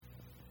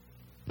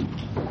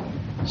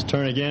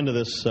Turn again to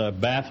this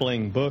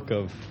baffling book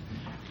of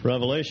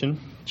Revelation,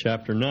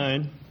 chapter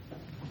 9.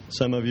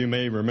 Some of you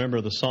may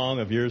remember the song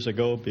of years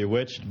ago,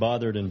 Bewitched,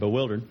 Bothered, and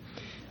Bewildered.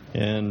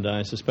 And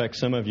I suspect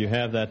some of you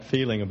have that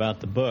feeling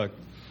about the book.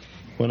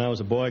 When I was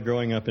a boy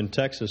growing up in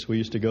Texas, we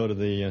used to go to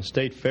the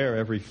state fair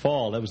every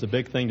fall. That was the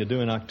big thing to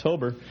do in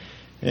October,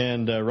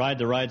 and ride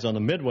the rides on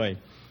the Midway.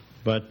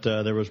 But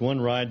there was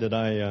one ride that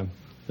I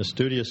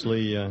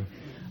studiously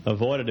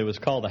avoided. It was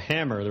called the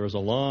Hammer. There was a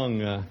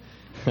long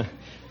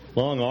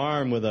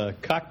arm with a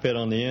cockpit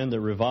on the end that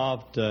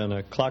revolved in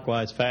a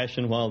clockwise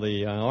fashion while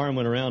the arm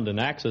went around an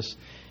axis.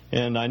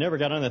 And I never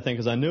got on that thing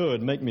because I knew it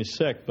would make me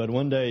sick. But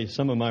one day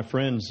some of my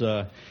friends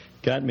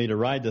got me to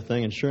ride the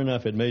thing, and sure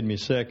enough, it made me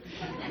sick.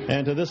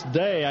 And to this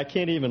day, I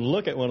can't even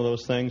look at one of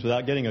those things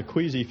without getting a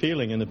queasy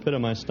feeling in the pit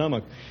of my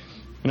stomach.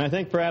 And I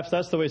think perhaps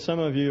that's the way some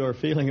of you are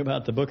feeling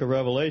about the book of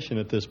Revelation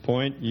at this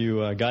point.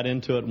 You got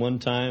into it one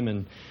time,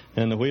 and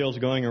the wheels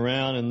going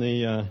around, and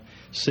the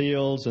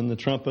seals, and the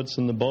trumpets,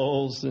 and the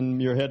bowls,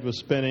 and your head was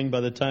spinning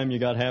by the time you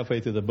got halfway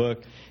through the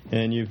book,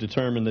 and you've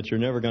determined that you're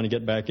never going to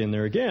get back in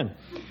there again.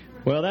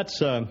 Well,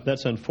 that's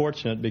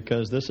unfortunate,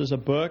 because this is a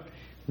book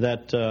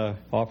that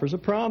offers a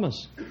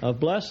promise of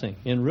blessing,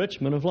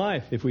 enrichment of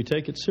life, if we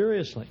take it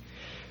seriously.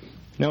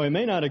 Now, we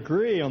may not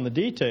agree on the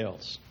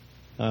details.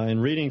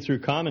 In reading through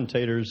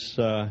commentators,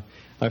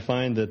 I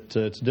find that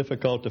it's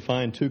difficult to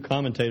find two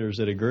commentators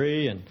that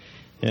agree.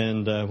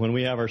 And when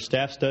we have our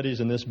staff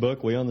studies in this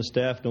book, we on the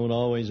staff don't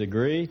always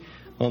agree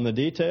on the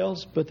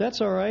details. But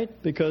that's all right,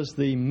 because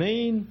the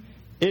main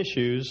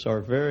issues are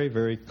very,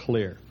 very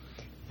clear.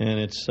 And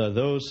it's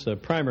those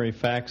primary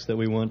facts that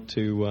we want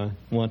to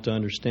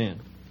understand.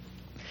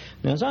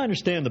 Now, as I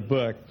understand the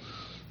book,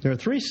 there are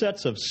three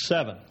sets of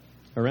seven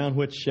around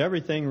which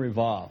everything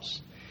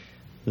revolves.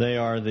 They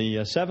are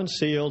the seven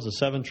seals, the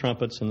seven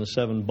trumpets, and the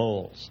seven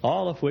bowls,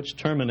 all of which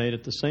terminate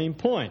at the same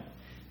point,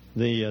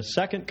 the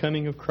second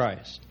coming of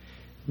Christ.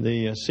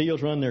 The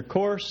seals run their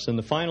course, and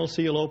the final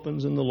seal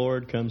opens, and the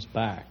Lord comes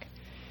back.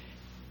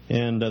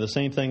 And the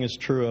same thing is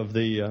true of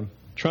the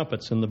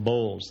trumpets and the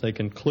bowls. They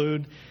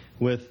conclude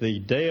with the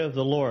day of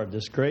the Lord,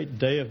 this great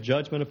day of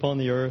judgment upon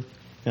the earth,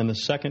 and the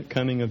second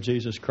coming of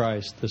Jesus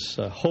Christ, this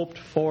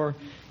hoped-for,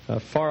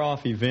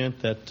 far-off event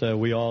that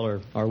we all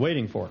are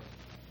waiting for.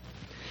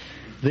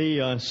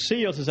 The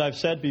seals, as I've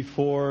said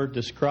before,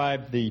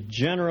 describe the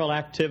general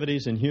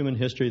activities in human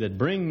history that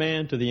bring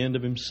man to the end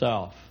of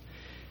himself.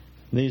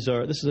 This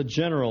is a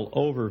general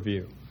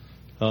overview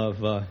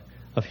of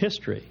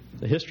history,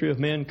 the history of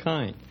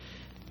mankind,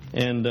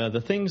 and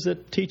the things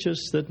that teach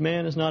us that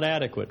man is not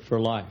adequate for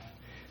life.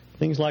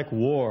 Things like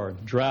war,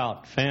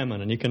 drought,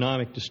 famine, and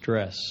economic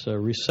distress,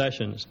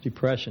 recessions,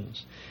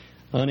 depressions,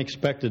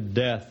 unexpected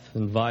death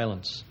and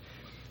violence,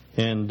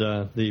 and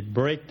the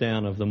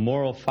breakdown of the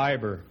moral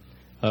fiber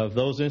of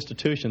those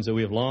institutions that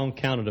we have long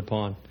counted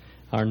upon,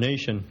 our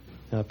nation,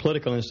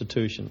 political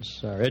institutions,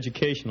 our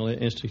educational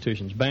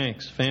institutions,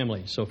 banks,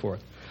 families, so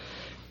forth.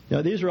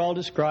 Now, these are all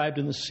described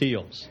in the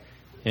seals.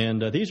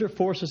 And these are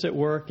forces at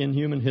work in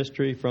human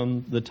history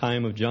from the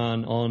time of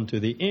John on to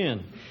the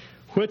end,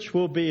 which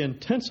will be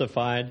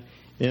intensified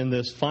in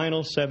this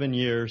final 7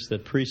 years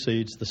that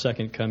precedes the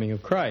second coming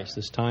of Christ.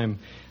 This time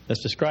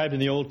that's described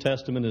in the Old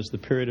Testament as the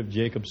period of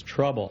Jacob's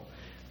trouble,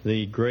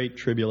 the Great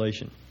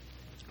Tribulation.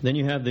 Then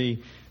you have the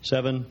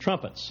seven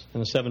trumpets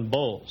and the seven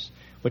bowls,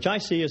 which I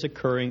see as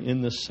occurring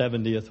in the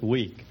 70th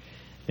week.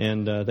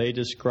 And they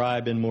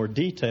describe in more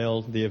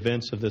detail the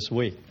events of this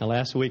week. Now,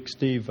 last week,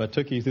 Steve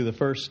took you through the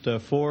first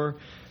 4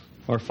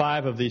 or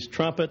 5 of these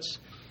trumpets.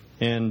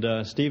 And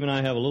Steve and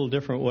I have a little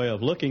different way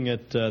of looking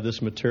at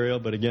this material,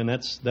 but again,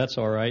 that's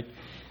all right.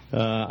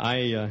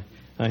 I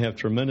have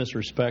tremendous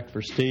respect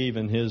for Steve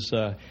and his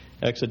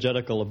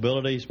exegetical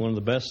abilities. One of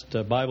the best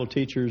Bible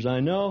teachers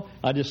I know.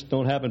 I just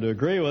don't happen to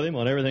agree with him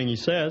on everything he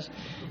says,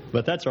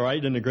 but that's all right.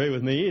 He didn't agree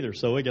with me either,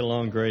 so we get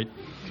along great.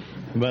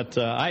 But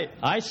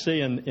I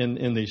see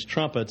in these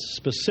trumpets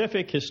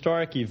specific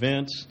historic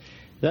events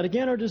that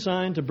again are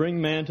designed to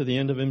bring man to the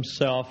end of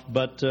himself,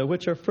 but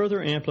which are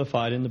further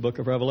amplified in the book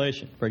of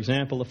Revelation. For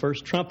example, the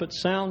first trumpet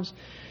sounds,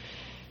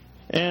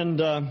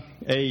 and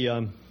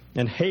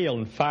hail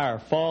and fire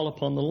fall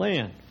upon the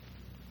land.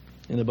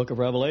 In the book of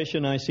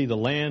Revelation, I see the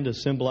land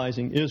as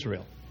symbolizing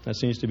Israel. That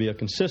seems to be a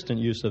consistent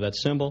use of that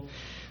symbol.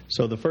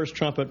 So the first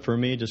trumpet for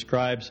me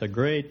describes a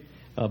great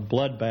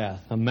bloodbath,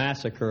 a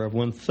massacre of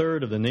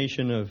 1/3 of the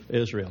nation of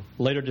Israel.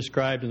 Later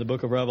described in the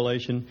book of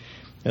Revelation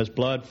as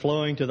blood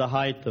flowing to the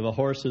height of a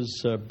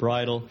horse's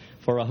bridle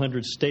for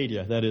 100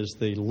 stadia. That is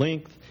the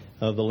length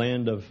of the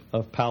land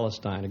of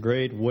Palestine. A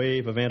great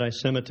wave of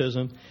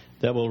anti-Semitism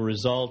that will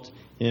result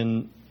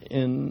in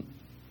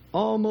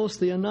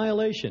almost the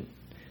annihilation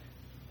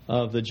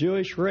of the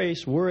Jewish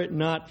race were it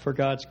not for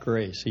God's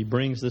grace. He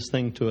brings this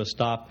thing to a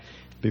stop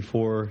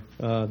before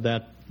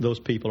those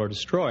people are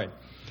destroyed.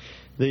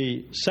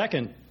 The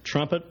second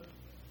trumpet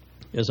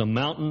is a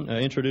mountain,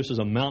 introduces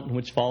a mountain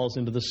which falls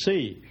into the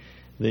sea.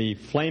 The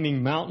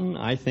flaming mountain,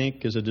 I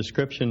think, is a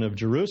description of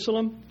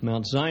Jerusalem,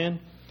 Mount Zion,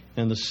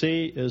 and the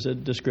sea is a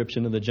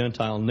description of the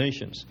Gentile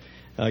nations.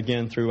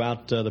 Again,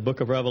 throughout the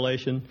book of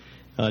Revelation,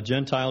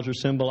 Gentiles are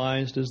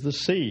symbolized as the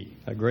sea,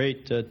 a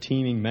great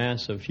teeming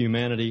mass of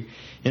humanity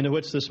into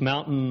which this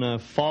mountain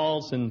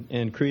falls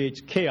and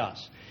creates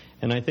chaos.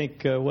 And I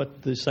think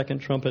what the second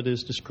trumpet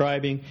is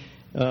describing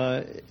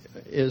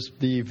is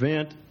the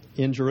event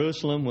in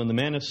Jerusalem when the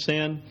man of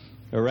sin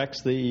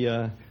erects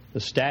the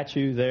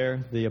statue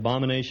there, the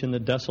abomination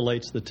that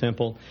desolates the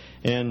temple,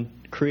 and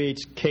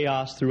creates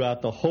chaos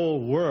throughout the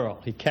whole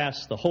world. He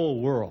casts the whole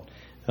world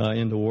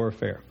into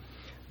warfare.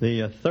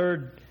 The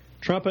third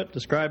trumpet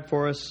described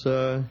for us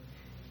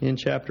in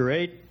chapter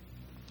 8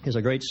 is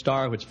a great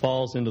star which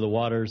falls into the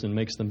waters and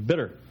makes them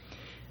bitter.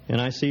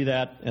 And I see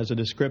that as a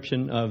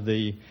description of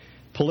the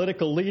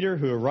political leader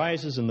who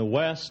arises in the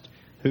West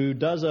who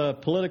does a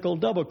political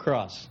double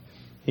cross.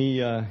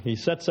 He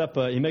sets up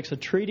he makes a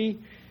treaty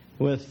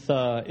with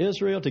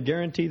Israel to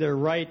guarantee their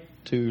right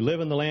to live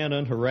in the land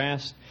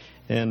unharassed,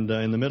 and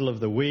in the middle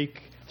of the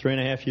week,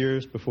 3.5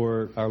 years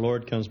before our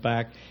Lord comes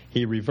back,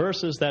 he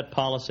reverses that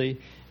policy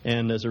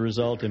and as a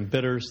result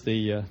embitters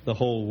the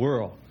whole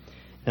world.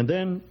 And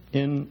then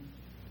in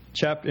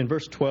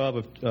verse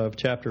 12 of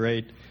chapter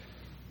 8,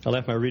 I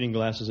left my reading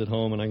glasses at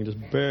home and I can just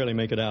barely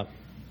make it out.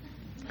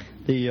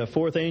 The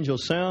fourth angel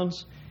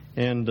sounds,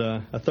 and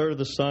a third of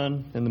the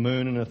sun and the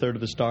moon and a third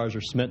of the stars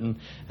are smitten.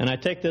 And I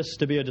take this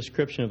to be a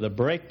description of the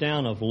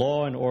breakdown of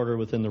law and order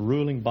within the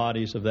ruling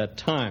bodies of that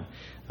time.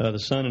 The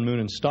sun and moon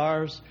and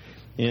stars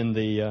in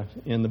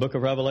the book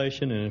of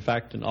Revelation, and in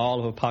fact in all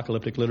of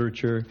apocalyptic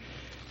literature,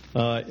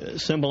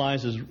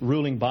 symbolizes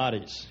ruling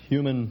bodies,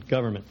 human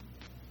government.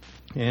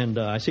 And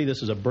I see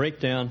this as a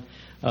breakdown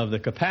of the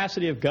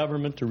capacity of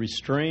government to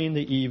restrain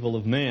the evil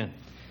of man.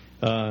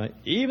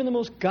 Even the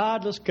most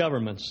godless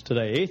governments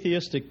today,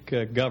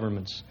 atheistic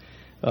governments,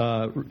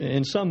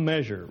 in some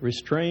measure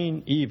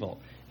restrain evil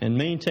and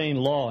maintain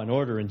law and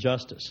order and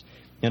justice.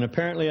 And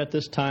apparently at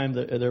this time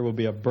there will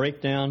be a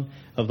breakdown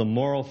of the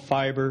moral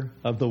fiber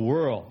of the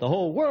world. The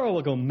whole world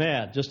will go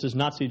mad, just as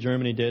Nazi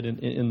Germany did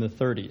in the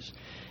 30s.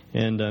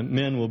 And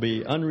men will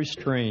be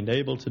unrestrained,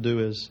 able to do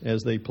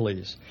as they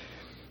please.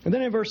 And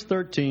then in verse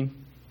 13,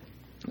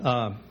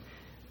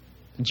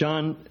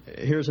 John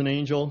hears an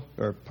angel,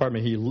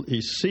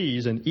 he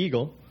sees an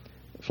eagle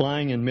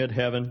flying in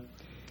mid-heaven,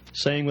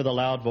 saying with a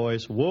loud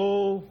voice,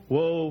 "Woe,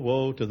 woe,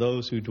 woe to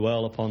those who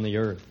dwell upon the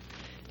earth."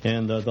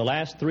 And the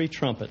last three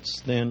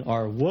trumpets then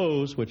are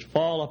woes which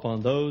fall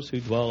upon those who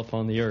dwell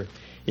upon the earth.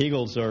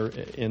 Eagles are,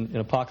 in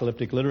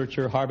apocalyptic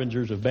literature,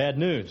 harbingers of bad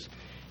news.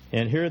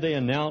 And here they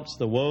announce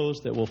the woes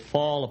that will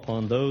fall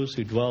upon those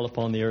who dwell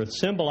upon the earth,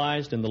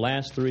 symbolized in the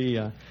last three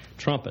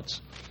trumpets.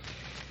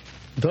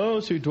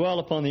 Those who dwell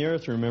upon the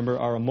earth, remember,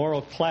 are a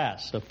moral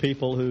class of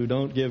people who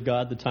don't give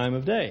God the time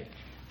of day.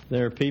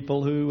 They're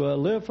people who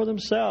live for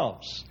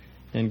themselves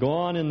and go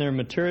on in their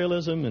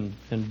materialism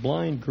and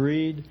blind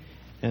greed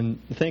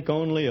and think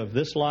only of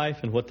this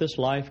life and what this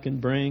life can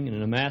bring, and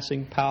in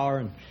amassing power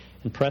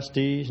and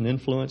prestige and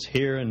influence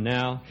here and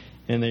now,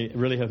 and they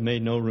really have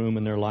made no room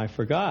in their life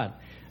for God.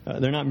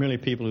 They're not merely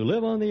people who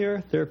live on the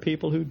earth, they're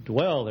people who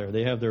dwell there.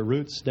 They have their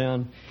roots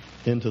down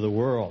into the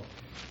world.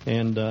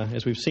 And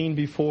as we've seen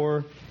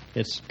before,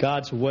 it's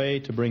God's way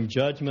to bring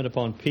judgment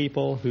upon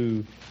people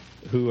who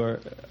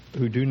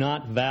do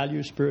not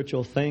value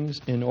spiritual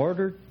things in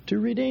order to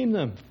redeem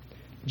them.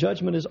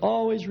 Judgment is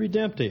always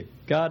redemptive.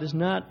 God is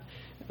not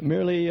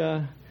merely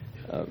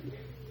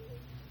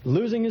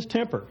losing his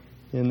temper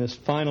in this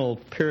final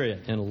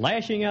period and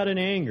lashing out in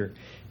anger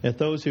at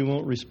those who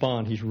won't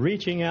respond. He's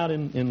reaching out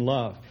in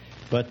love.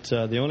 But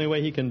the only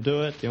way he can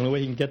do it, the only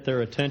way he can get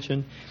their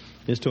attention,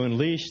 is to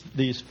unleash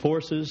these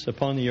forces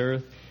upon the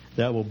earth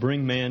that will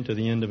bring man to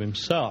the end of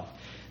himself.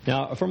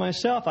 Now, for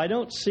myself, I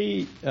don't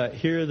see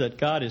here that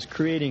God is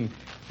creating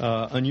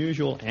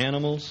unusual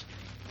animals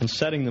and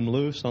setting them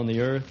loose on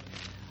the earth.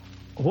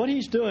 What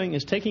he's doing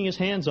is taking his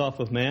hands off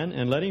of man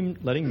and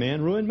letting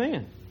man ruin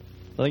man,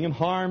 letting him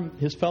harm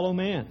his fellow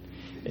man.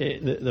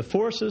 The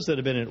forces that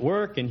have been at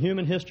work in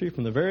human history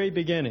from the very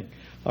beginning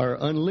are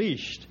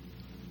unleashed.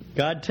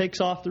 God takes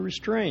off the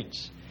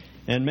restraints.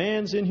 And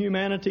man's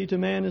inhumanity to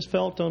man is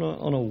felt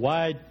on a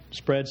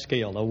widespread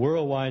scale, a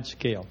worldwide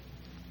scale.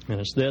 And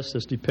it's this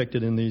that's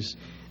depicted in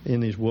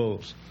these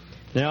woes.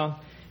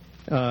 Now,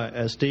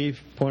 as Steve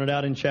pointed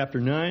out in chapter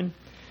 9,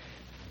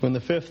 when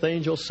the fifth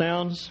angel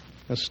sounds,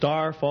 a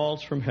star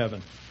falls from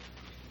heaven,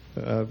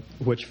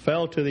 which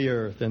fell to the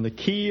earth, and the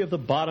key of the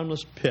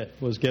bottomless pit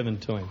was given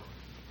to him.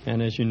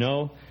 And as you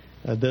know,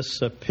 this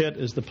pit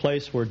is the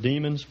place where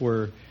demons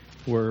were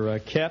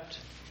kept.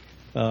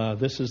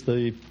 This is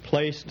the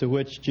place to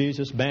which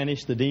Jesus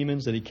banished the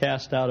demons that he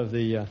cast out of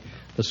the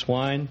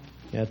swine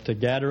at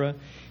Gadara.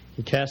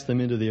 He cast them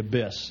into the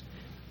abyss.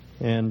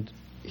 And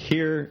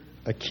here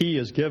a key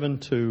is given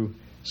to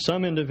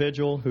some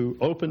individual who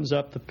opens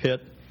up the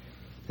pit,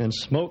 and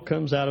smoke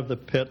comes out of the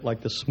pit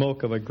like the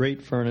smoke of a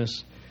great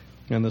furnace,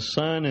 and the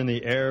sun and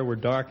the air were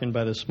darkened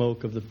by the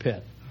smoke of the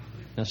pit.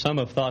 Now, some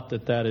have thought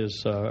that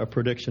is a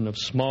prediction of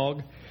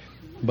smog,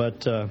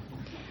 but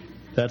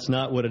That's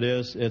not what it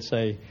is. It's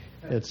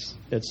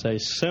a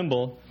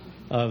symbol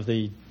of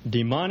the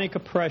demonic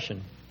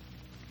oppression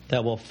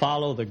that will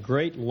follow the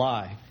great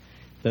lie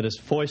that is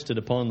foisted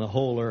upon the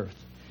whole earth.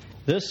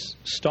 This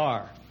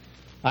star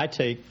I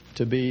take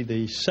to be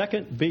the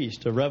second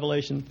beast of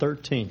Revelation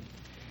 13,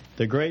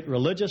 the great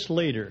religious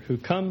leader who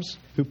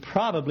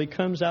probably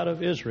comes out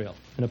of Israel,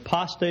 an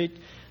apostate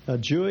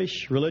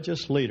Jewish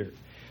religious leader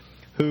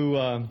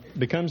who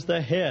becomes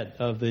the head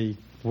of the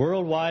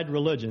worldwide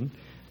religion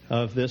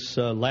of this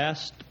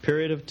last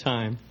period of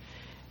time,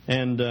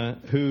 and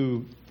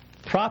who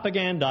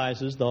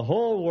propagandizes the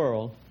whole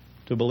world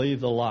to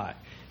believe the lie.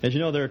 As you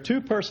know, there are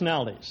two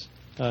personalities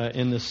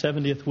in the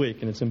 70th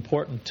week, and it's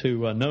important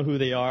to know who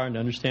they are and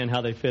understand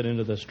how they fit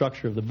into the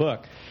structure of the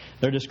book.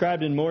 They're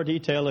described in more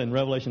detail in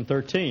Revelation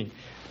 13.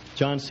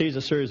 John sees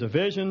a series of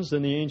visions,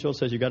 then the angel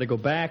says you've got to go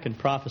back and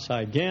prophesy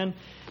again,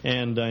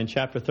 and in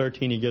chapter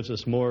 13 he gives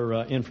us more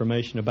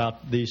information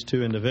about these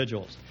two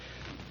individuals.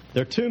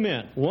 There are two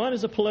men. One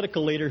is a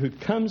political leader who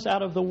comes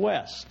out of the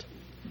west.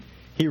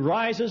 He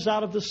rises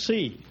out of the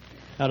sea,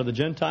 out of the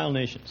Gentile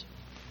nations.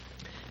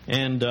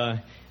 And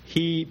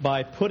he,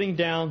 by putting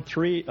down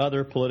three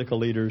other political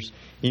leaders,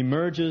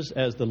 emerges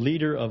as the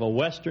leader of a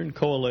Western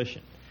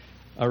coalition,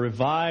 a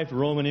revived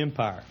Roman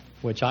Empire,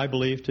 which I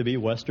believe to be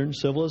Western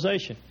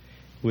civilization,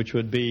 which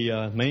would be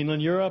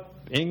mainland Europe,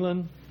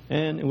 England,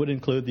 and it would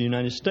include the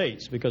United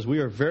States, because we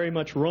are very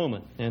much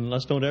Roman, and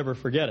let's don't ever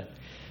forget it.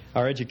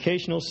 Our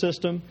educational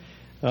system,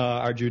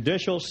 our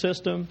judicial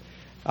system,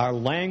 our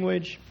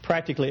language,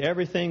 practically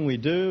everything we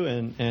do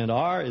and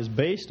are is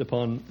based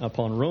upon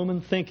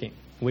Roman thinking.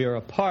 We are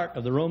a part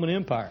of the Roman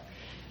Empire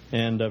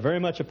and very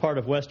much a part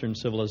of Western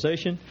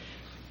civilization.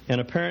 And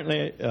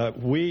apparently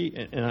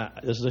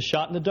this is a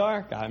shot in the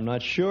dark, I'm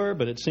not sure,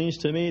 but it seems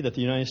to me that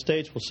the United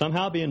States will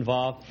somehow be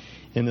involved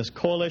in this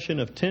coalition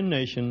of 10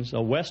 nations,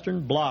 a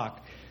Western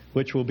bloc,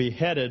 which will be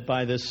headed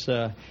by this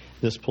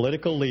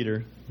political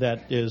leader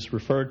that is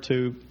referred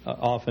to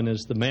often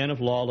as the man of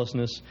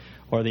lawlessness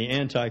or the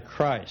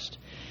Antichrist.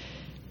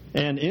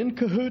 And in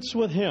cahoots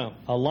with him,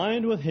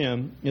 aligned with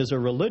him, is a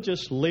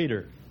religious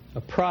leader,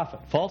 a prophet,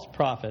 false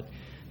prophet,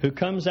 who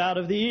comes out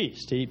of the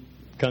east. He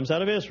comes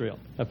out of Israel,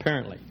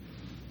 apparently,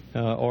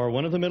 or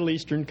one of the Middle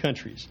Eastern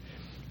countries.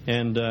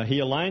 And he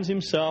aligns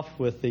himself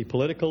with the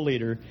political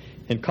leader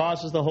and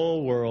causes the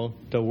whole world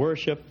to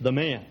worship the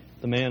man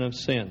of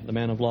sin, the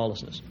man of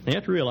lawlessness. You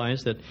have to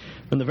realize that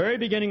from the very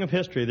beginning of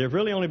history, there have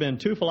really only been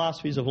two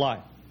philosophies of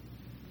life.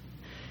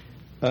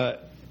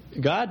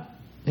 God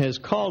has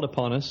called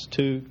upon us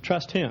to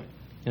trust Him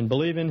and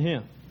believe in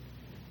Him,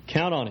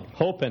 count on Him,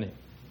 hope in Him.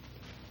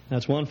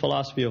 That's one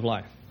philosophy of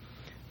life.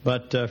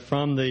 But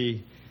from the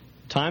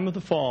time of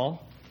the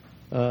fall,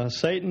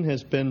 Satan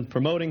has been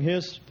promoting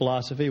his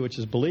philosophy, which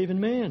is believe in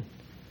man,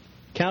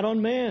 count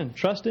on man,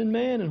 trust in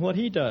man and what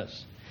he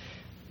does.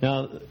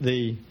 Now,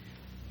 the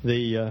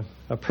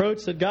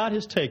approach that God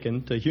has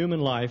taken to human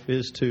life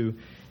is to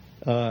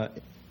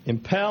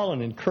impel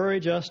and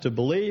encourage us to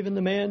believe in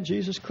the man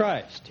Jesus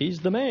Christ. He's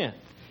the man.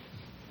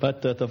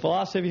 But the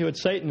philosophy which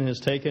Satan has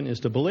taken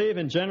is to believe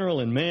in general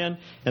in man,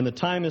 and the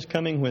time is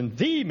coming when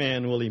the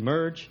man will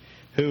emerge,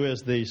 who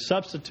is the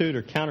substitute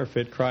or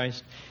counterfeit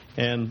Christ,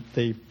 and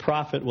the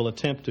prophet will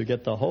attempt to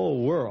get the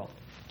whole world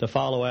to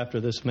follow after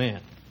this man,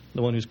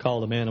 the one who's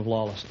called the man of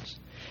lawlessness.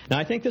 Now,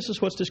 I think this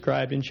is what's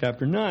described in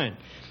chapter 9,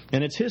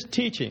 and it's his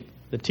teaching,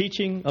 the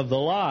teaching of the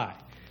lie,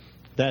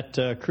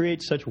 that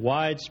creates such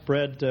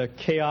widespread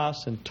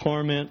chaos and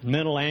torment,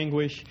 mental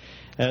anguish,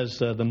 as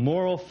the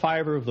moral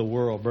fiber of the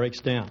world breaks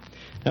down.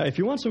 Now, if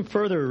you want some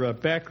further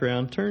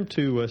background, turn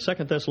to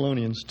 2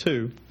 Thessalonians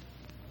 2,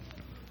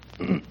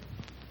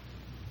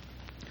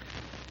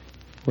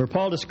 where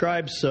Paul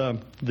describes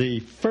the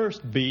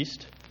first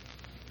beast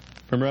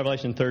from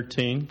Revelation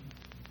 13.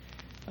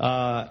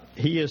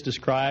 He is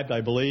described,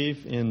 I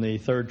believe, in the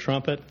third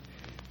trumpet.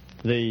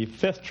 The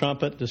fifth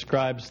trumpet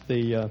describes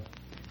the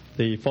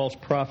false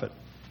prophet.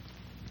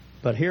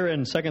 But here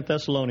in 2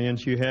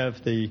 Thessalonians, you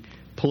have the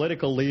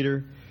political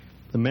leader,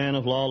 the man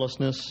of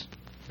lawlessness,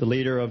 the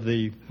leader of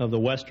the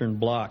Western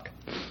bloc.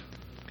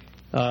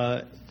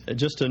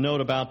 Just a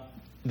note about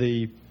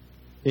the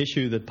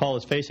issue that Paul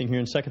is facing here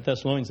in 2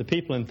 Thessalonians. The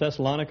people in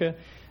Thessalonica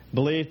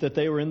believed that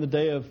they were in the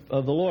day of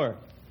the Lord.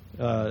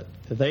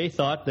 They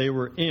thought they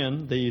were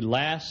in the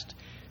last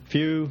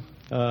few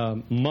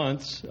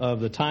months of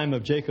the time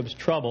of Jacob's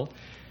trouble,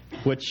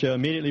 which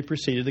immediately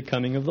preceded the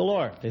coming of the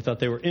Lord. They thought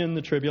they were in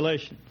the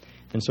tribulation.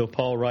 And so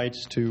Paul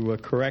writes to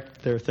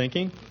correct their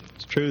thinking.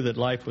 It's true that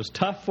life was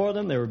tough for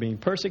them. They were being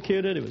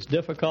persecuted. It was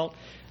difficult.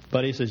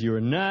 But he says,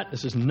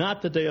 this is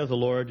not the day of the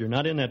Lord. You're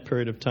not in that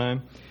period of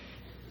time.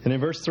 And in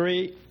verse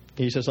 3,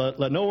 he says,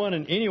 let no one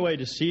in any way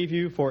deceive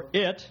you, for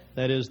it,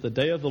 that is the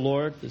day of the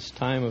Lord, this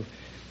time of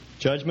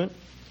judgment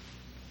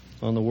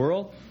on the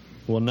world,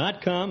 will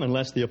not come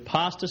unless the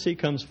apostasy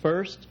comes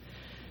first.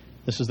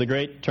 This is the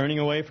great turning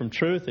away from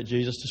truth that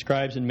Jesus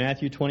describes in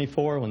Matthew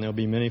 24, when there will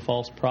be many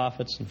false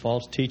prophets and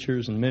false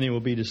teachers, and many will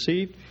be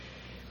deceived.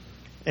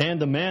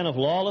 And the man of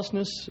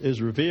lawlessness is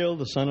revealed,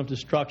 the son of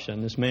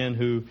destruction. This man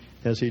who,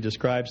 as he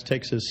describes,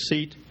 takes his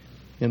seat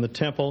in the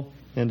temple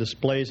and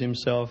displays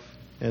himself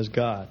as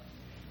God.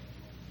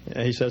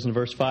 He says in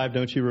verse 5,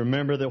 don't you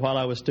remember that while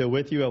I was still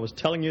with you, I was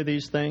telling you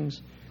these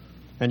things?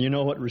 And you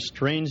know what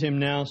restrains him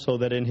now, so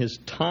that in his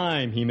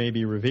time he may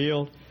be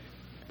revealed.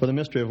 For the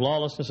mystery of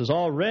lawlessness is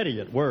already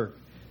at work,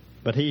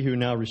 but he who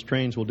now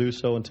restrains will do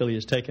so until he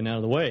is taken out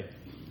of the way.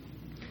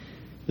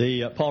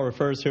 Paul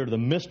refers here to the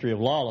mystery of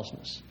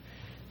lawlessness.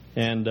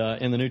 And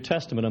in the New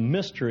Testament, a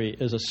mystery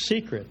is a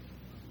secret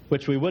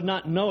which we would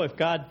not know if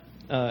God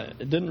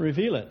didn't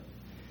reveal it.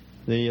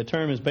 The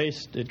term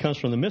it comes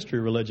from the mystery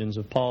religions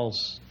of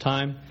Paul's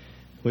time,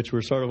 which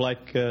were sort of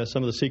like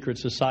some of the secret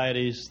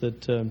societies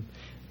that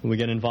we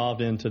get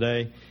involved in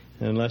today.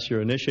 And unless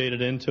you're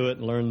initiated into it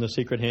and learn the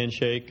secret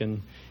handshake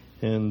and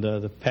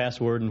the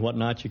password and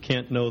whatnot, you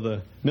can't know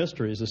the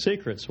mysteries, the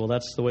secrets. Well,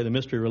 that's the way the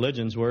mystery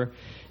religions were.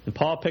 And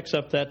Paul picks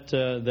up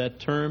that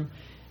term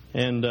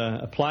and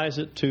applies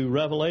it to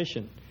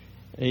Revelation.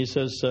 And he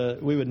says,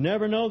 we would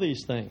never know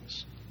these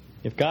things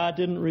if God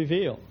didn't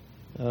reveal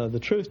the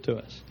truth to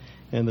us.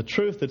 And the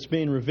truth that's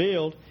being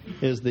revealed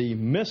is the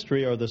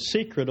mystery or the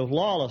secret of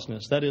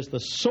lawlessness. That is the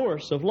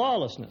source of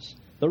lawlessness,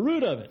 the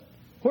root of it.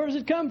 Where does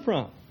it come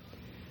from?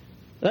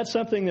 That's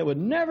something that would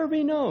never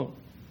be known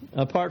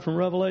apart from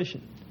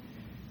Revelation.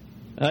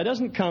 It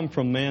doesn't come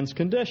from man's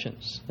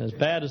conditions, as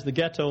bad as the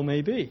ghetto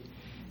may be.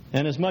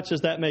 And as much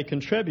as that may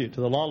contribute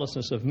to the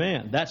lawlessness of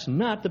man, that's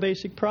not the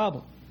basic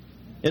problem.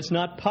 It's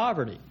not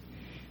poverty.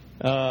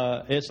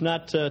 It's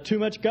not too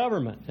much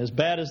government, as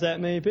bad as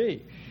that may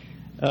be.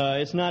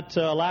 It's not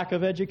lack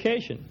of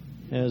education,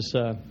 as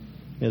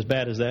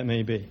bad as that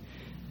may be.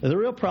 The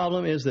real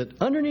problem is that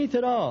underneath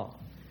it all,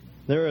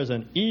 there is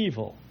an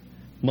evil,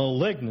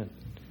 malignant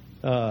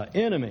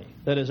enemy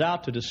that is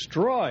out to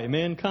destroy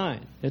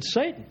mankind. It's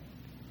Satan.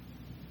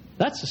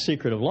 That's the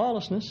secret of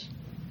lawlessness.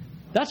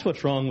 That's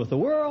what's wrong with the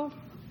world.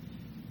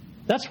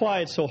 That's why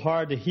it's so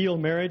hard to heal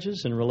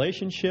marriages and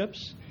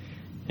relationships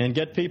and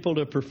get people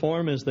to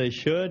perform as they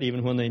should,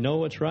 even when they know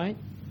what's right.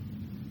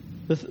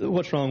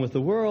 What's wrong with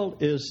the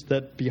world is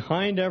that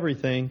behind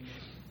everything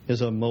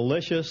is a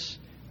malicious,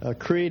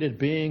 created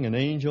being, an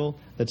angel,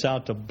 that's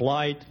out to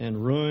blight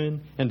and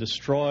ruin and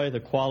destroy the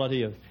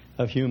quality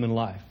of human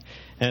life.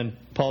 And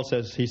Paul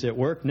says he's at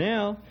work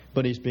now,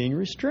 but he's being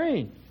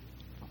restrained.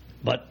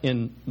 But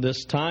in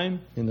this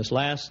time, in this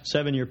last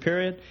 7-year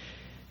period,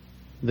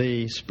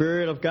 the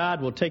Spirit of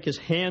God will take His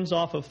hands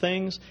off of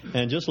things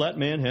and just let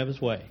man have his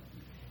way.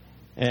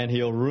 And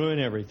He'll ruin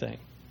everything.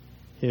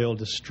 He'll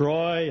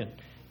destroy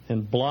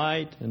and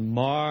blight and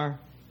mar.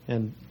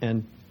 And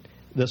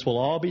this will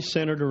all be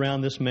centered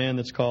around this man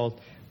that's called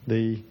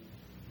the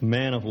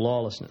man of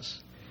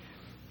lawlessness.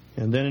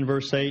 And then in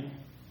verse 8,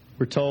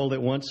 we're told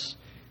that once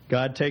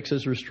God takes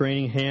His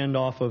restraining hand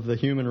off of the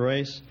human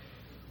race,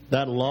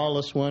 that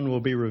lawless one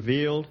will be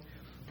revealed,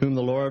 whom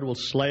the Lord will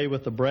slay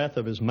with the breath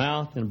of His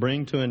mouth and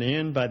bring to an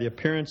end by the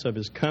appearance of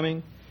His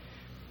coming.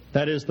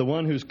 That is, the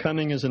one whose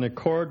coming is in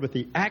accord with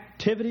the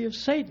activity of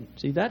Satan.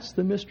 See, that's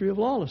the mystery of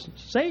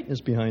lawlessness. Satan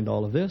is behind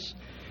all of this,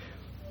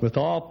 with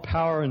all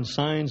power and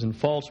signs and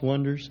false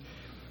wonders,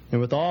 and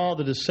with all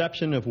the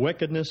deception of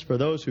wickedness for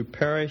those who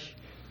perish,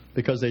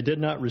 because they did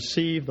not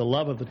receive the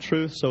love of the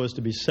truth so as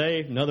to be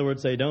saved. In other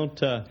words, they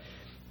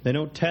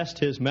don't test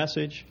His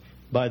message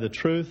by the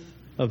truth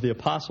of the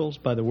apostles,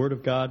 by the Word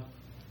of God,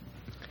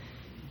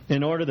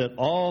 in order that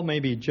all may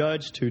be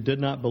judged who did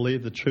not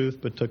believe the truth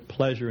but took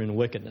pleasure in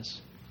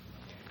wickedness.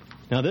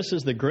 Now this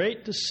is the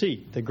great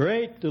deceit, the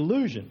great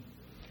delusion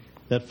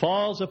that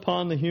falls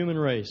upon the human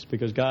race,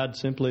 because God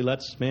simply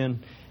lets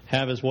man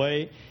have his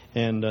way,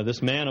 and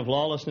this man of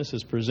lawlessness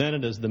is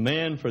presented as the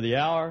man for the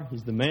hour.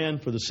 He's the man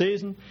for the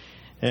season,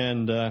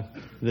 and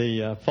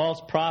the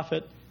false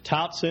prophet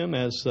touts him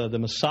as the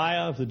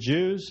Messiah of the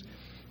Jews,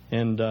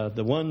 and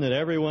the one that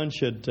everyone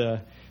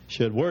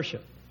should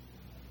worship,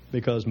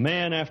 because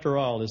man, after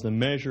all, is the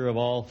measure of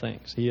all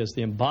things. He is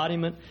the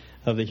embodiment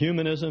of the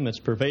humanism that's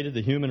pervaded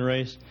the human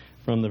race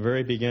from the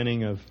very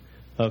beginning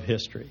of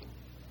history.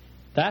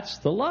 That's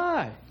the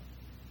lie.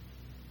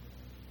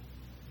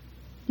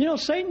 You know,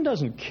 Satan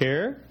doesn't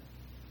care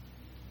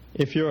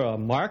if you're a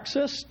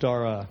Marxist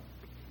or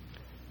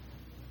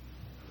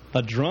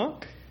a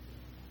drunk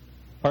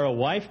or a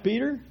wife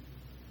beater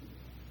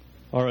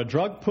or a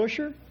drug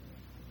pusher.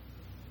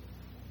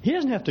 He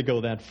doesn't have to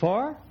go that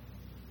far.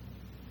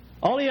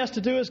 All he has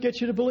to do is get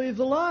you to believe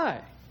the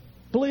lie.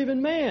 Believe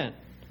in man.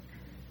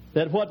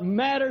 That what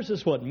matters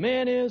is what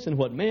man is and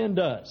what man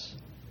does.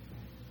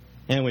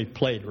 And we've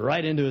played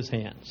right into his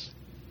hands.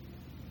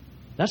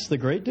 That's the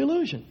great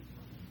delusion.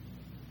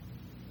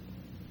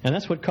 And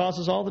that's what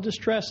causes all the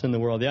distress in the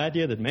world. The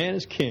idea that man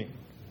is king.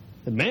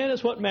 That man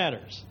is what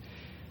matters.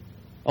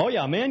 Oh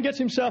yeah, man gets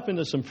himself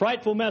into some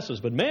frightful messes,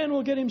 but man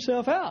will get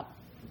himself out.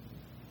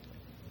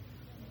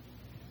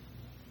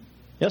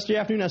 Yesterday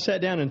afternoon I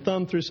sat down and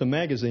thumbed through some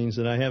magazines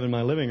that I have in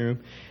my living room,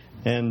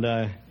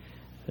 and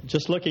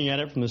just looking at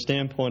it from the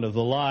standpoint of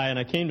the lie, and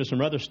I came to some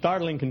rather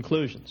startling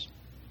conclusions.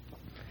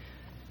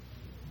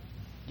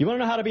 You want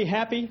to know how to be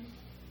happy?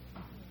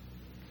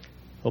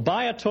 Well,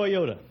 buy a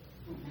Toyota.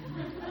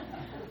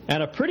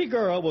 And a pretty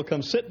girl will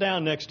come sit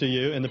down next to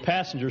you in the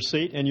passenger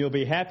seat, and you'll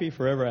be happy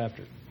forever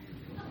after.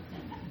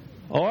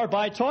 Or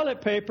buy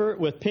toilet paper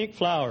with pink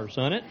flowers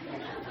on it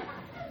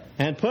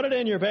and put it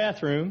in your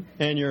bathroom,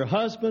 and your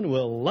husband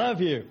will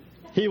love you.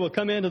 He will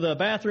come into the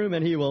bathroom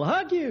and he will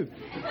hug you.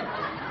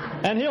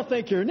 And he'll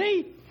think you're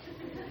neat.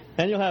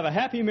 And you'll have a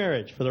happy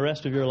marriage for the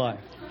rest of your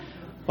life.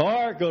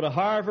 Or go to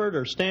Harvard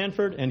or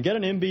Stanford and get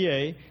an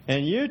MBA,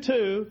 and you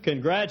too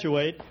can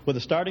graduate with a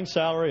starting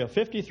salary of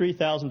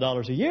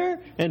 $53,000 a year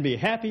and be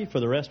happy for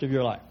the rest of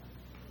your life.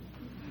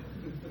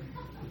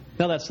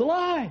 Now that's the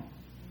lie.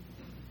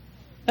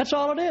 That's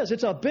all it is.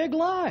 It's a big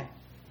lie.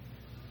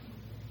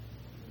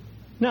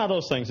 Now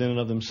those things in and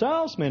of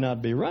themselves may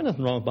not be right.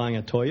 Nothing wrong with buying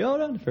a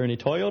Toyota. If there are any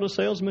Toyota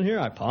salesmen here,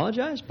 I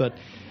apologize, but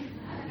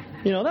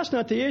that's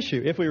not the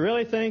issue. If we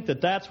really think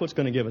that that's what's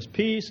going to give us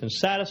peace and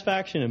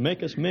satisfaction and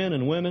make us men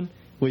and women,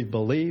 we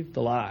believe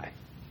the lie.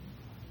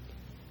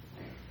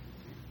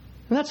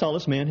 And that's all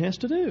this man has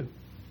to do,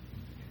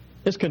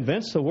 is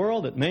convince the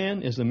world that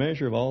man is the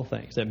measure of all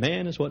things, that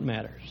man is what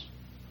matters.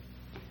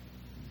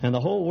 And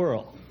the whole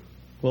world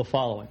will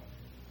follow him.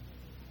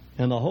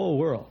 And the whole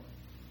world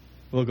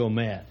will go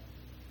mad.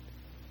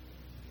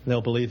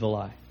 They'll believe the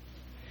lie.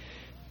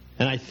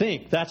 And I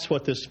think that's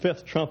what this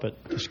fifth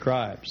trumpet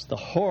describes, the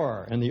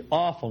horror and the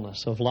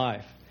awfulness of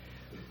life.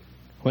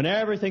 When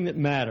everything that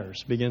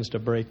matters begins to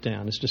break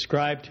down. It's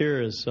described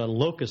here as a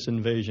locust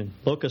invasion.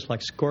 Locusts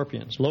like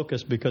scorpions.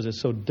 Locusts because it's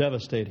so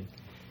devastating.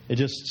 It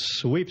just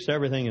sweeps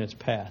everything in its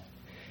path.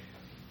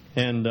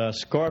 And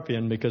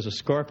scorpion because a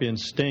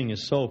scorpion's sting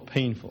is so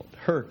painful. It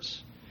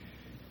hurts.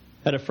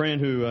 I had a friend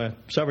who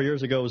several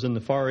years ago was in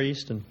the Far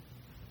East, and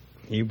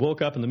he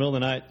woke up in the middle of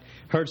the night,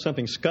 heard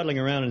something scuttling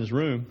around in his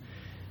room,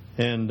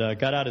 and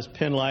got out his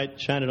pen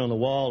light, shined it on the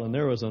wall, and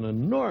there was an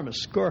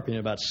enormous scorpion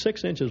about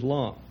 6 inches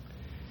long.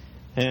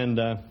 And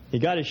he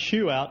got his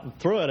shoe out and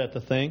threw it at the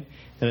thing,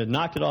 and it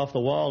knocked it off the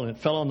wall, and it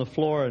fell on the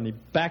floor, and he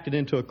backed it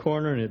into a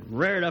corner, and it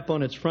reared up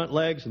on its front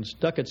legs and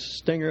stuck its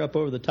stinger up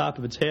over the top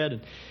of its head.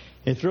 And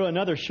he threw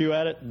another shoe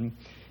at it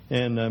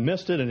and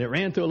missed it, and it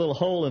ran through a little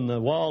hole in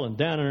the wall and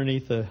down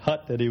underneath the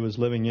hut that he was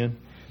living in.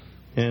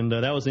 And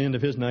that was the end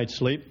of his night's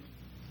sleep.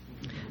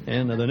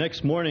 And the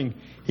next morning,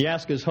 he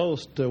asked his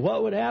host,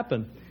 what would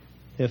happen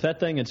if that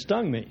thing had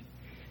stung me?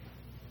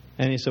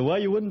 And he said, well,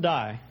 you wouldn't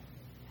die.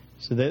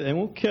 So they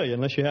won't kill you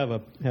unless you have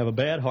a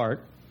bad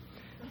heart.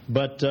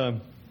 But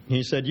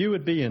he said you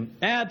would be in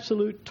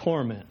absolute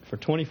torment for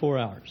 24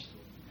 hours.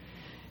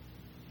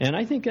 And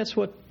I think that's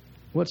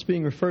what's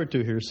being referred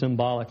to here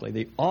symbolically,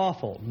 the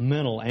awful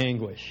mental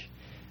anguish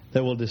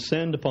that will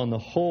descend upon the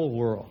whole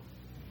world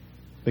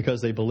because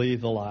they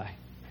believe the lie.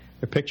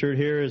 They're pictured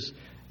here as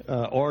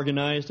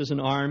organized as an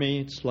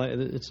army.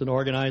 It's an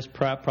organized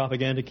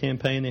propaganda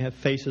campaign. They have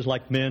faces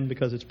like men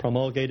because it's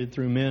promulgated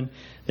through men.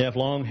 They have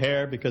long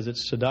hair because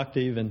it's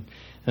seductive and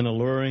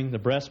alluring. The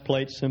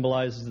breastplate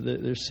symbolizes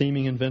their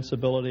seeming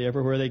invincibility.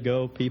 Everywhere they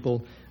go,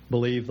 people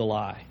believe the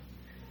lie.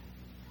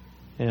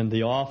 And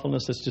the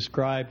awfulness that's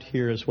described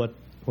here is what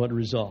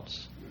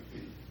results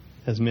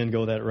as men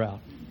go that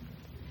route.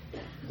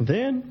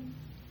 Then,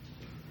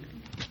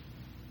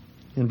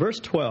 in verse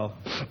 12,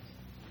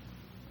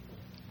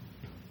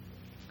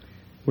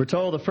 we're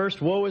told the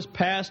first woe is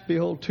past.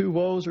 Behold, 2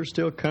 woes are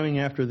still coming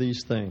after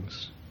these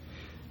things.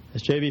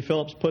 As J.B.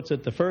 Phillips puts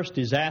it, the first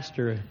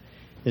disaster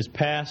is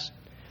past.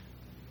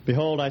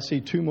 Behold, I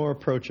see 2 more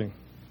approaching.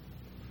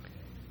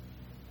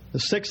 The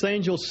 6th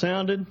angel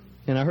sounded,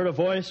 and I heard a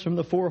voice from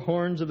the 4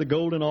 horns of the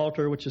golden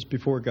altar which is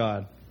before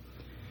God.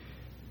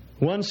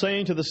 One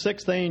saying to the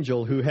 6th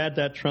angel who had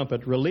that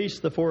trumpet, release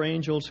the 4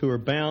 angels who are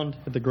bound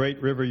at the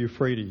great river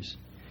Euphrates.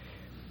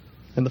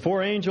 And the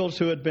 4 angels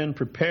who had been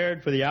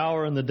prepared for the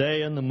hour and the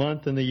day and the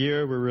month and the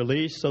year were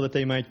released so that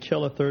they might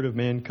kill 1/3 of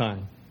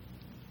mankind.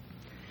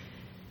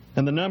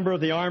 And the number of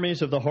the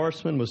armies of the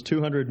horsemen was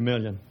 200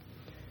 million.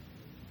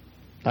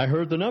 I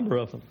heard the number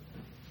of them.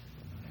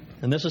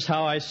 And this is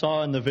how I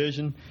saw in the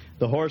vision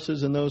the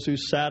horses and those who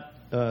sat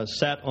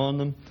on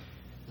them.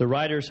 The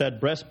riders had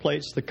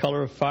breastplates the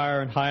color of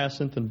fire and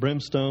hyacinth and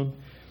brimstone.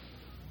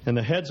 And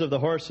the heads of the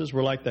horses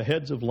were like the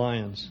heads of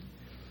lions.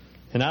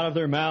 And out of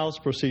their mouths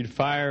proceed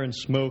fire and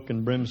smoke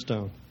and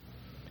brimstone.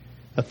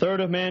 1/3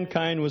 of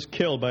mankind was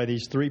killed by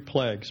these 3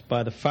 plagues,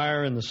 by the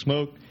fire and the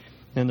smoke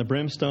and the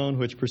brimstone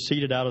which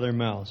proceeded out of their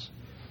mouths.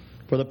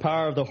 For the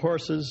power of the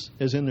horses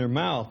is in their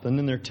mouth and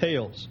in their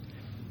tails.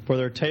 For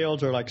their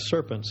tails are like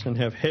serpents and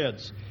have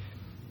heads,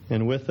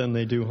 and with them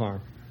they do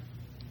harm.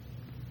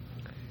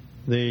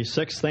 The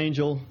 6th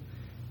angel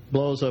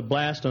blows a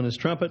blast on his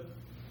trumpet,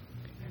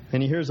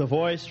 and he hears a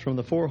voice from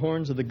the 4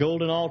 horns of the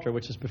golden altar,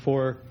 which is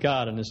before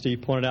God. And as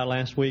Steve pointed out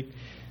last week,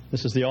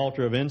 this is the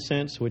altar of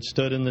incense, which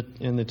stood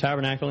in the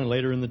tabernacle and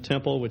later in the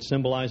temple, which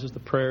symbolizes the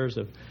prayers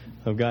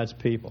of God's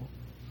people.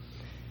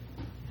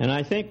 And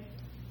I think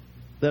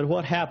that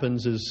what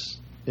happens is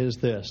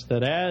this,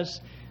 that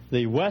as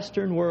the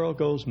Western world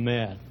goes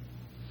mad,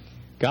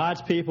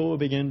 God's people will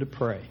begin to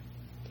pray.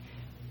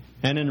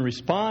 And in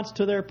response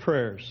to their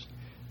prayers,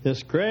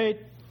 this great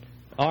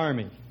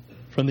army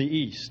from the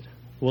east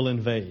will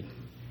invade.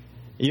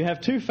 You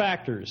have two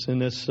factors in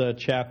this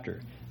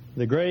chapter: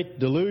 the great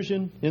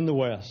delusion in the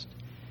west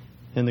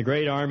and the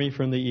great army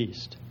from the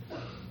east.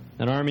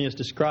 An army is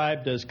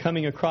described as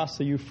coming across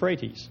the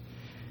Euphrates.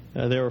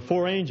 There were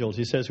 4 angels,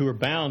 he says, who were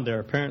bound there.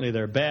 Apparently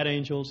they're bad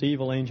angels,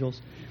 evil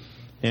angels.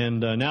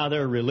 And now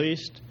they're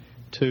released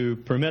to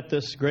permit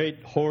this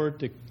great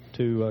horde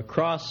to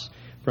cross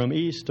from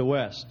east to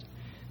west.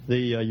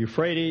 The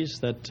Euphrates,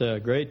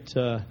 that great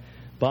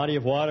body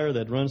of water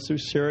that runs through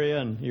Syria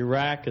and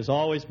Iraq, has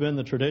always been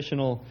the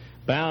traditional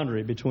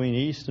boundary between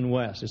east and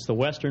west. It's the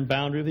western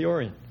boundary of the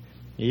Orient.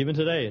 Even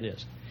today it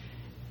is.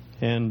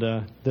 And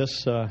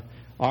this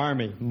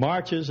army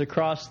marches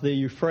across the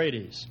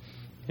Euphrates.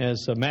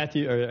 As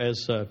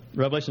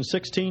Revelation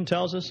 16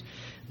 tells us,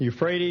 the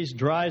Euphrates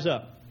dries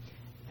up,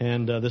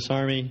 and this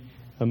army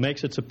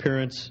makes its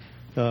appearance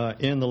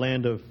in the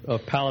land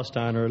of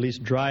Palestine, or at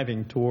least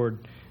driving toward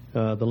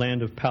the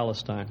land of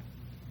Palestine.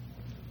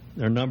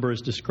 Their number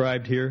is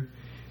described here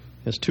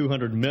as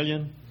 200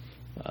 million.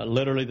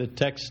 Literally, the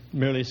text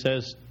merely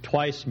says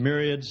twice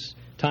myriads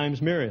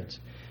times myriads.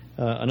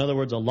 In other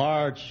words, a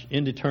large,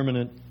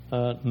 indeterminate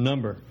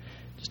number.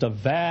 Just a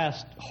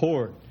vast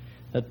horde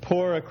that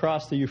pour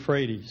across the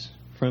Euphrates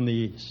from the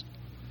east.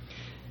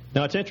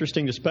 Now, it's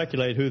interesting to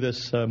speculate who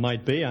this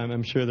might be.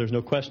 I'm sure there's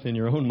no question in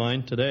your own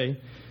mind today.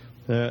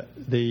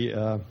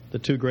 The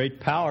two great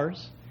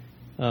powers,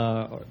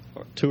 or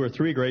 2 or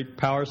 3 great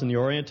powers in the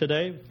Orient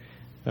today,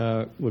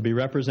 would be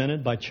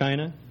represented by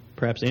China,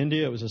 perhaps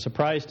India. It was a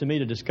surprise to me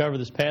to discover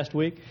this past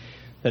week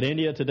that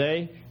India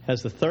today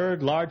has the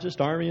 3rd largest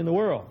army in the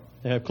world.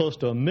 They have close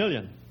to 1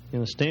 million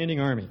in a standing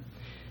army.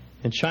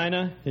 And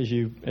China, as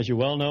you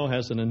well know,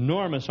 has an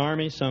enormous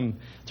army, some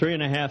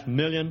 3.5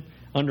 million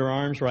under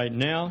arms right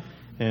now,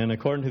 and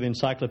according to the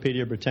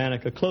Encyclopedia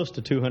Britannica, close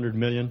to 200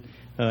 million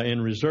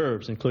in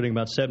reserves, including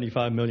about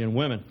 75 million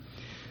women.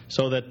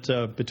 So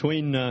that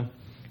between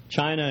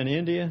China and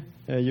India,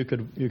 you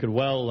could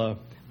well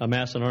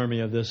amass an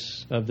army of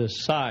this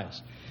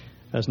size.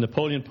 As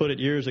Napoleon put it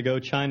years ago,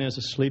 China is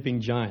a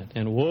sleeping giant,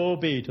 and woe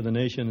be to the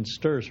nation that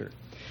stirs her.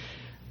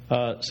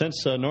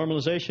 Since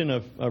normalization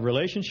of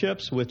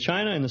relationships with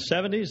China in the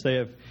 70s, they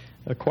have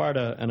acquired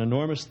an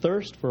enormous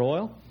thirst for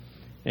oil.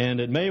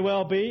 And it may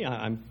well be,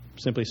 I'm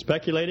simply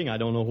speculating, I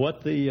don't know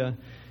what the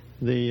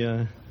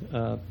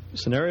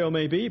scenario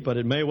may be, but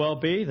it may well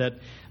be that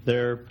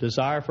their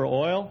desire for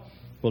oil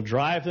will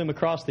drive them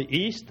across the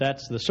east.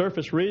 That's the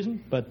surface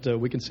reason, but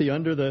we can see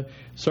under the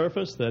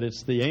surface that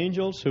it's the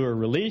angels who are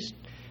released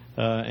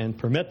and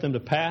permit them to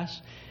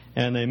pass.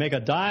 And they make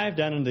a dive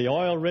down into the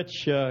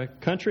oil-rich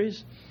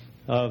countries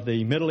of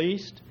the Middle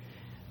East.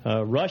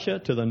 Russia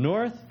to the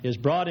north is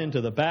brought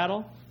into the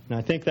battle, and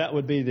I think that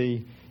would be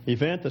the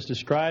event that's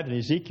described in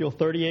Ezekiel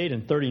 38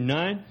 and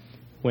 39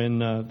 when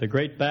the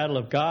great battle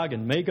of Gog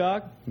and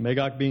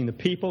Magog being the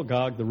people,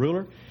 Gog the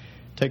ruler,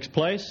 takes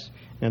place.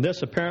 And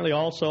this apparently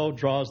also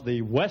draws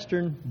the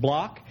Western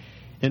Bloc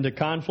into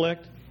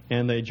conflict,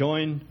 and they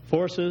join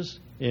forces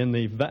in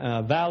the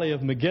valley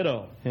of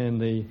Megiddo, and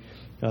the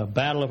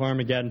Battle of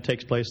Armageddon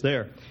takes place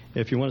there.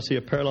 If you want to see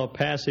a parallel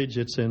passage,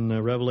 it's in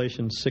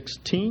Revelation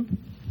 16.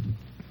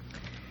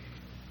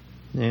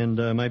 And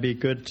it might be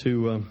good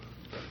to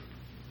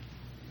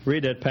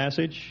read that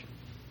passage,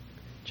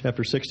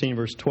 chapter 16,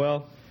 verse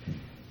 12.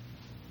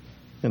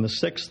 And the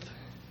 6th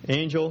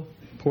angel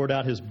poured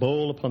out his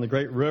bowl upon the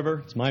great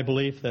river. It's my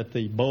belief that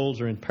the bowls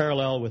are in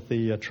parallel with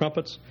the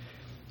trumpets,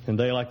 and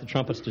they, like the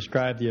trumpets,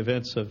 describe the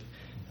events of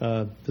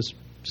this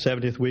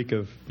 70th week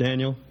of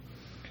Daniel.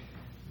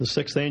 The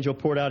 6th angel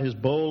poured out his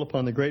bowl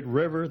upon the great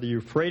river, the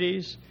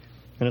Euphrates,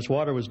 and its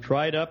water was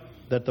dried up,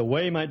 that the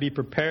way might be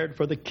prepared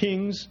for the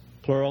kings,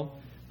 plural,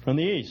 from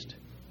the east.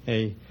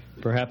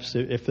 Perhaps,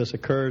 if this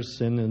occurs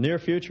in the near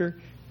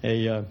future,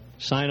 a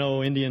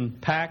Sino-Indian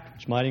pact,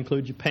 which might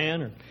include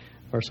Japan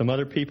or some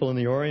other people in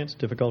the Orient. It's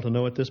difficult to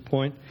know at this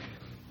point.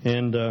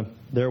 And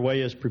their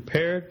way is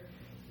prepared.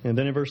 And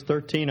then in verse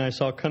 13, I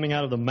saw coming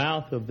out of the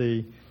mouth of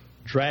the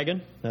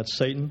dragon, that's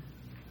Satan,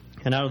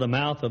 and out of the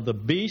mouth of the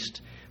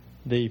beast,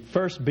 the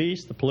first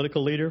beast, the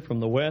political leader from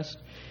the west,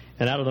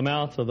 and out of the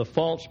mouth of the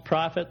false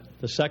prophet,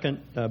 the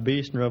second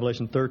beast in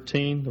Revelation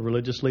 13, the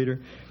religious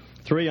leader,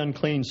 3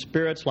 unclean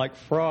spirits like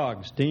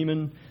frogs,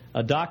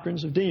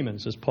 doctrines of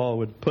demons, as Paul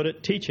would put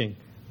it, teaching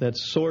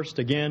that's sourced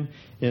again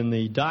in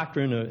the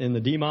doctrine, in the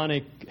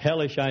demonic,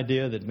 hellish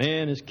idea that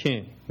man is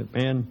king, that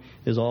man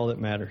is all that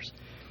matters.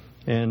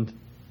 And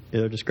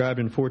they're described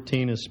in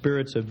 14 as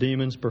spirits of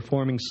demons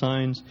performing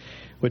signs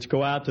which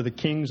go out to the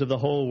kings of the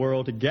whole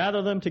world to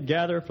gather them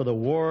together for the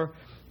war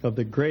of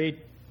the great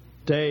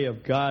day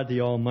of God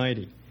the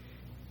Almighty.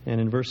 And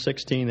in verse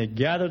 16, they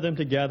gathered them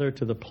together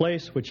to the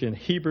place which in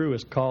Hebrew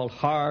is called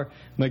Har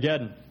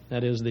Megiddon.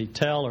 That is the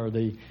tell or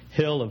the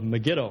hill of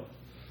Megiddo,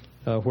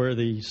 where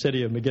the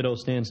city of Megiddo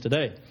stands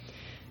today.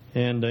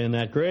 And in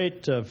that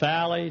great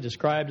valley,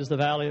 described as the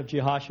valley of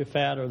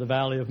Jehoshaphat or the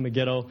valley of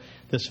Megiddo,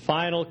 this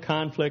final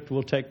conflict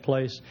will take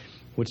place.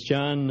 which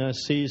John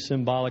sees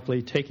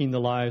symbolically taking the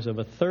lives of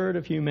a third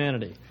of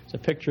humanity. It's a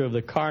picture of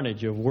the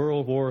carnage of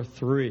World War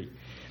III,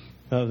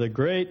 of the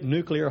great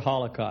nuclear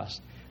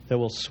holocaust that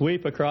will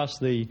sweep across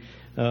the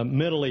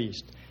Middle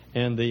East,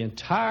 and the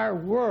entire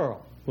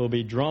world will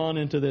be drawn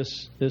into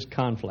this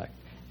conflict,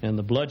 and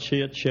the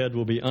bloodshed shed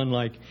will be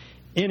unlike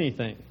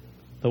anything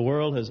the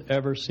world has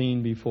ever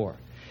seen before.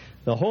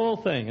 The whole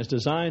thing is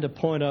designed to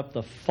point up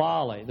the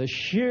folly, the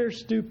sheer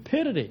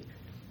stupidity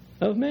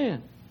of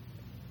man.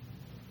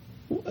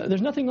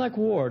 There's nothing like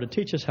war to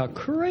teach us how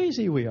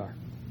crazy we are.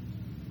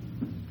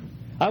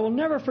 I will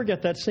never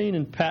forget that scene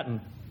in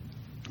Patton,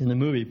 in the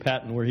movie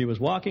Patton, where he was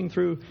walking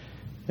through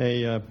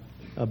a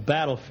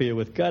battlefield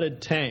with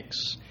gutted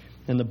tanks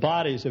and the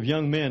bodies of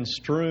young men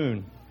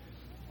strewn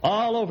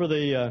all over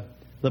the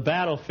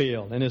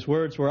battlefield. And his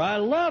words were, "I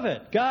love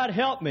it. God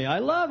help me. I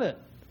love it."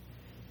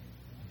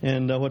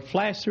 And what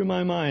flashed through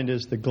my mind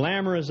is the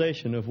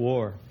glamorization of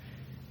war,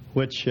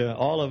 which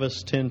all of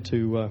us tend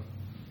to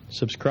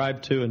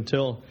subscribe to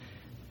until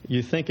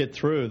you think it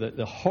through,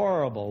 the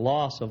horrible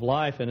loss of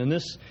life. And in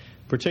this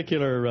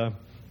particular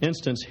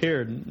instance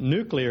here,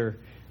 nuclear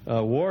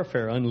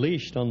warfare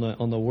unleashed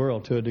on the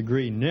world to a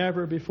degree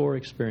never before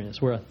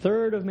experienced, where a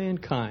third of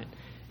mankind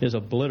is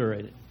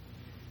obliterated.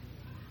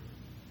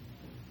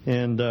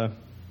 And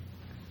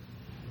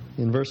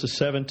in verses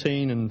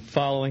 17 and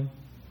following,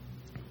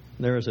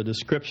 there is a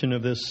description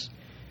of this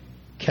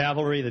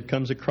cavalry that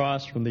comes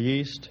across from the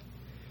east.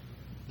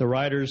 The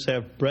riders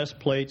have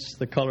breastplates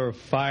the color of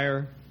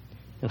fire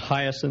and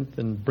hyacinth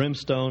and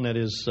brimstone, that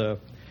is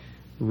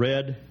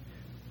red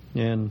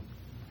and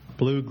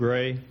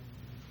blue-gray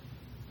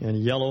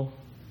and yellow.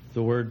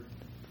 The word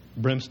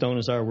brimstone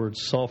is our word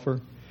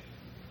sulfur.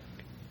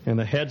 And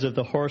the heads of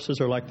the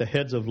horses are like the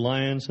heads of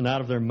lions, and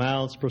out of their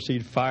mouths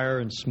proceed fire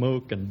and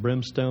smoke and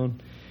brimstone.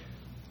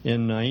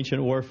 In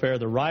ancient warfare,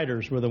 the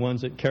riders were the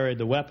ones that carried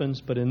the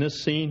weapons, but in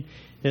this scene,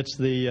 it's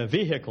the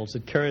vehicles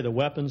that carry the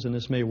weapons, and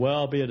this may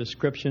well be a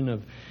description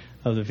of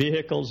the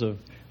vehicles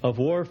of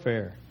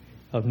warfare,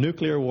 of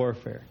nuclear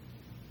warfare,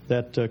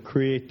 that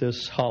create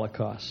this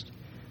Holocaust.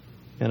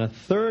 And a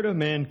third of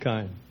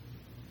mankind,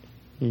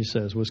 he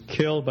says, was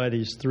killed by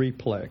these three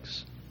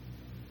plagues.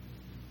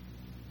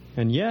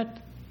 And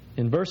yet,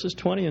 in verses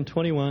 20 and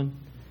 21,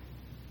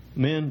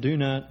 men do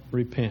not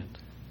repent.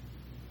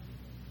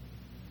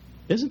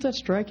 Isn't that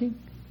striking?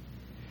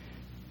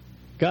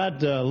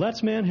 God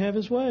lets man have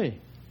his way.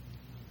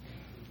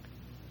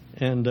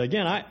 And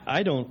again,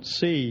 I don't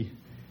see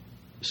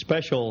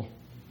special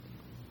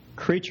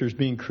creatures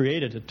being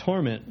created to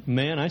torment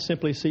man. I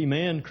simply see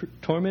man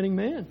tormenting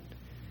man.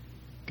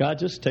 God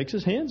just takes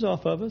his hands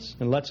off of us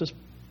and lets us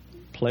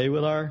play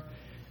with our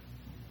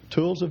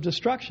tools of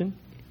destruction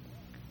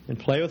and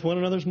play with one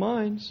another's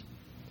minds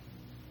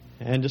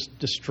and just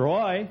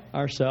destroy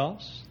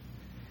ourselves.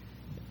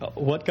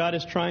 What God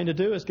is trying to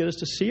do is get us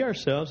to see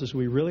ourselves as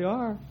we really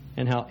are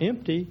and how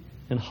empty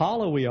and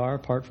hollow we are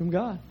apart from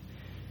God.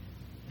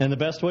 And the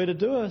best way to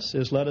do us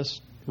is let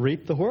us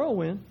reap the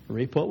whirlwind,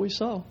 reap what we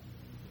sow.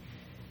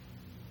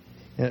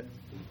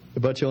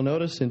 But you'll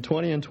notice in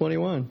 20 and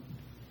 21,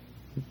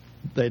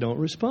 they don't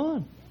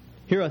respond.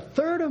 Here, a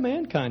third of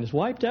mankind is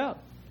wiped out.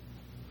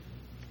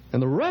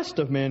 And the rest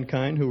of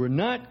mankind who were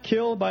not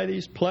killed by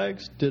these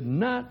plagues did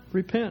not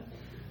repent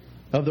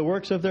of the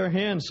works of their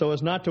hands so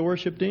as not to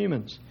worship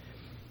demons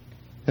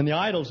and the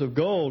idols of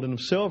gold and of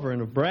silver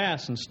and of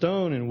brass and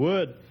stone and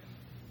wood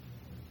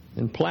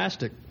and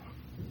plastic,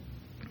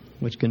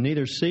 which can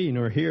neither see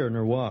nor hear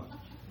nor walk.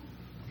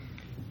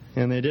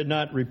 And they did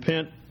not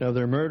repent of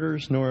their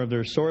murders, nor of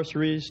their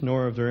sorceries,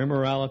 nor of their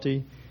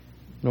immorality,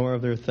 nor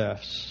of their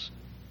thefts.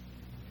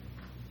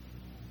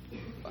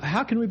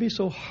 How can we be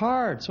so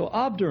hard, so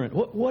obdurate?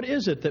 What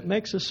is it that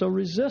makes us so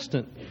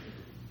resistant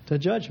to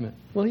judgment?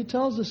 Well, he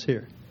tells us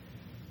here.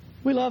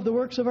 We love the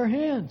works of our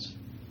hands.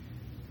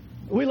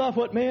 We love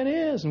what man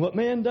is and what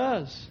man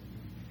does.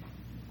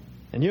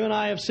 And you and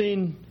I have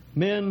seen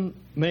men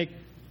make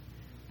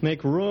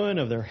ruin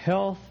of their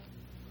health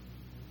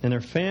and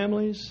their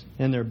families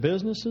and their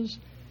businesses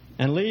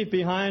and leave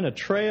behind a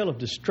trail of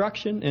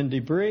destruction and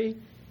debris,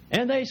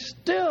 and they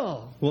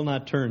still will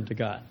not turn to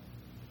God.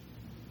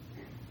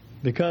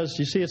 Because,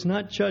 you see, it's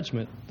not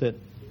judgment that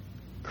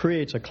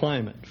creates a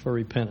climate for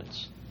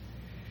repentance.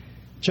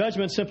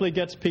 Judgment simply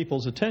gets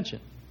people's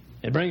attention.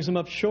 It brings them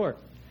up short.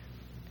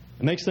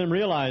 It makes them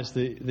realize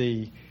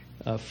the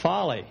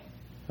folly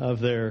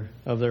of their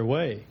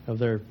way, of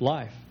their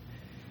life.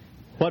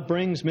 What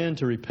brings men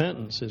to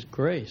repentance is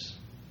grace.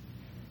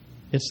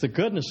 It's the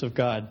goodness of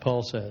God,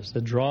 Paul says,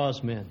 that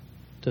draws men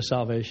to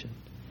salvation.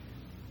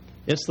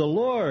 It's the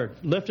Lord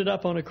lifted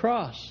up on a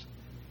cross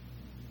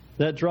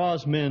that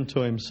draws men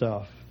to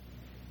himself.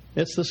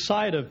 It's the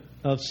sight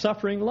of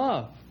suffering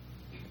love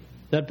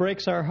that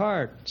breaks our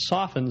heart,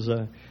 softens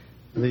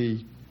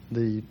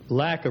the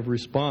lack of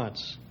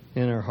response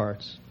in our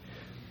hearts.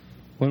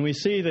 When we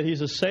see that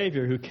he's a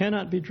Savior who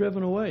cannot be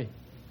driven away,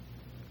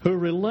 who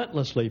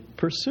relentlessly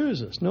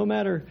pursues us, no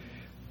matter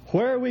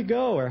where we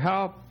go or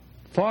how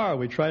far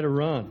we try to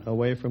run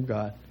away from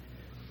God.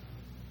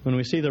 when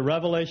we see the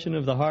revelation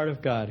of the heart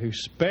of God, who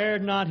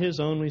spared not His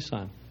only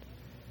Son,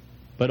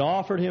 but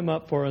offered Him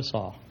up for us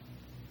all.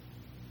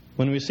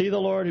 When we see the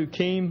Lord who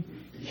came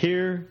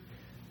here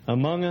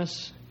among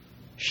us,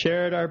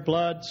 shared our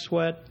blood,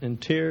 sweat, and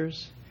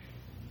tears,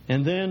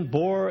 and then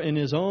bore in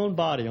His own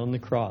body on the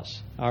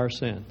cross our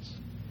sins.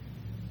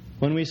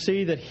 When we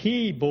see that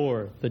He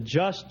bore the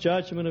just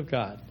judgment of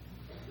God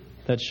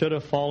that should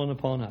have fallen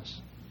upon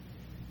us.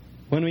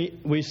 When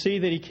we see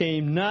that He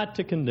came not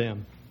to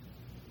condemn,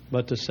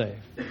 but to save.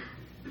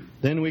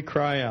 Then we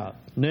cry out,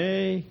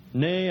 Nay,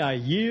 nay, I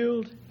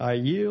yield,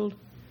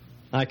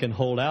 I can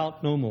hold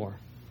out no more.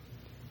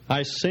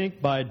 I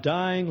sink by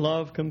dying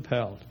love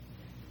compelled,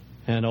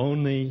 and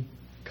only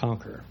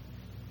conquer.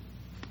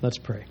 Let's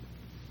pray.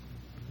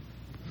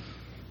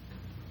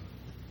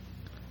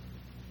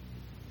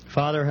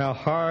 Father, how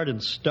hard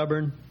and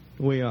stubborn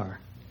we are.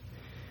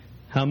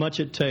 How much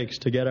it takes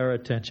to get our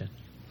attention.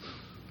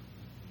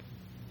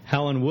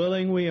 How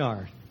unwilling we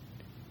are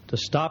to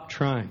stop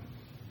trying.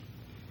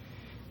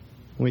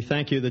 We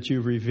thank You that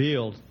You've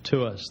revealed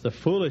to us the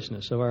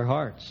foolishness of our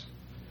hearts,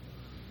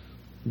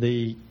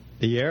 the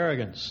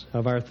arrogance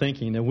of our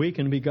thinking, that we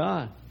can be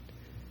God,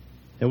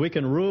 that we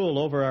can rule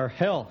over our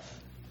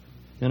health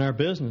and our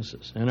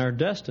businesses and our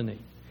destiny,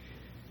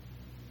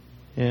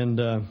 and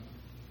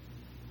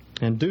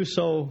do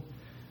so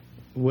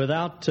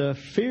without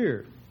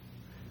fear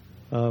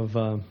of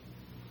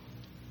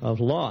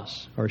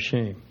loss or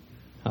shame.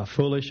 How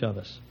foolish of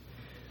us.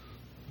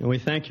 And we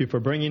thank You for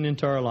bringing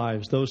into our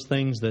lives those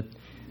things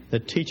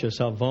that teach us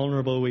how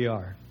vulnerable we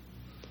are.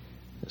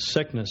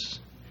 Sickness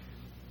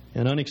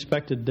and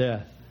unexpected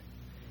death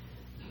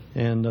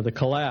and the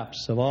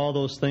collapse of all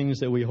those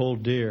things that we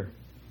hold dear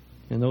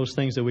and those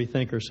things that we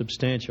think are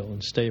substantial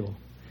and stable.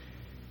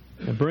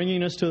 And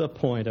bringing us to the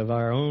point of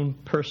our own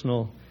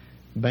personal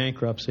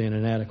bankruptcy and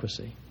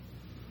inadequacy.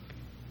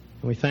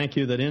 And we thank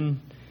You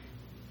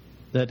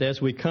that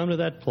as we come to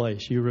that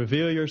place, You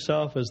reveal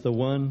Yourself as the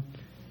one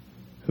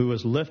who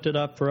was lifted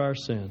up for our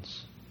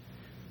sins,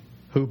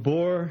 who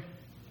bore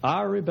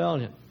our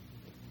rebellion,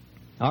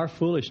 our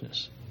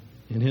foolishness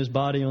in His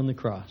body on the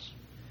cross,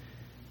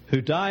 who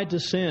died to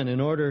sin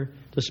in order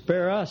to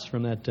spare us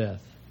from that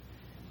death,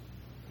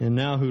 and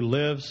now who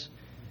lives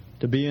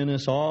to be in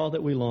us all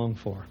that we long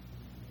for,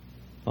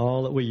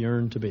 all that we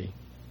yearn to be.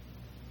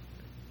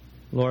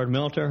 Lord,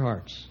 melt our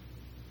hearts.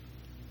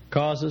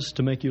 Cause us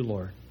to make You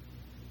Lord.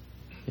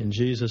 In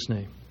Jesus'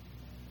 name,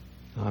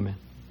 amen.